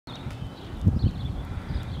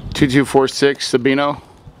2246 Sabino.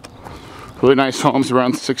 Really nice homes,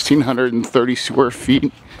 around 1,630 square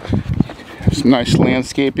feet. Some nice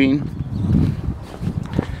landscaping.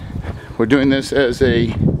 We're doing this as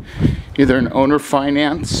either an owner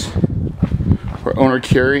finance or owner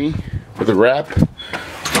carry with a wrap,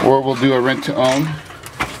 or we'll do a rent to own.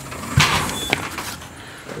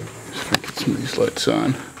 Just get some of these lights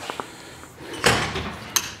on.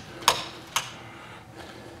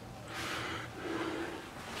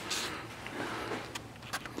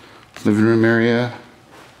 Living room area.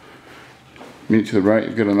 Immediately to the right,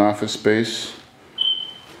 you've got an office space.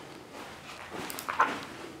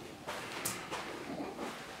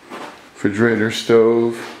 Refrigerator,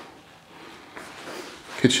 stove,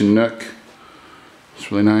 kitchen nook.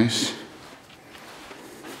 It's really nice.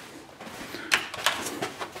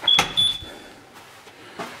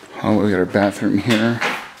 Oh, we got our bathroom here.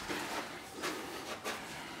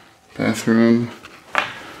 Bathroom.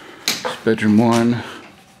 It's bedroom 1.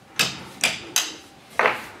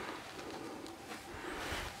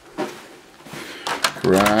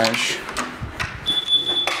 Garage.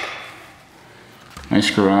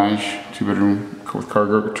 Nice garage. 2-bedroom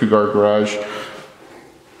with two-car garage.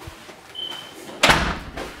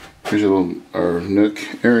 Here's a little our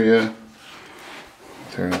nook area.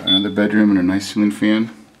 There's another bedroom and a nice ceiling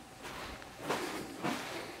fan.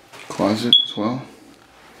 Closet as well.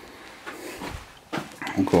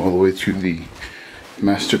 We'll go all the way to the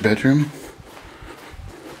master bedroom.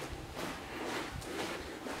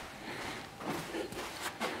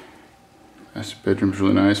 Master bedroom's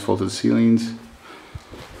really nice, vaulted ceilings.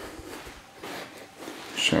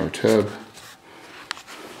 Shower tub.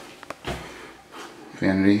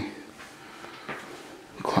 Vanity.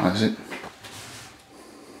 Closet.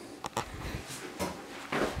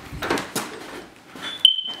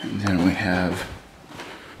 And then we have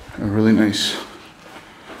a really nice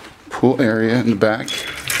pool area in the back.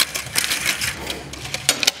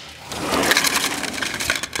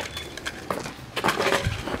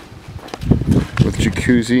 With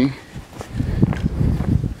jacuzzi,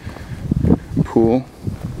 pool.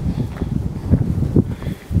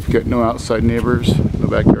 Got no outside neighbors, no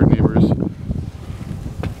backyard neighbors.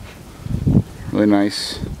 Really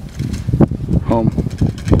nice home.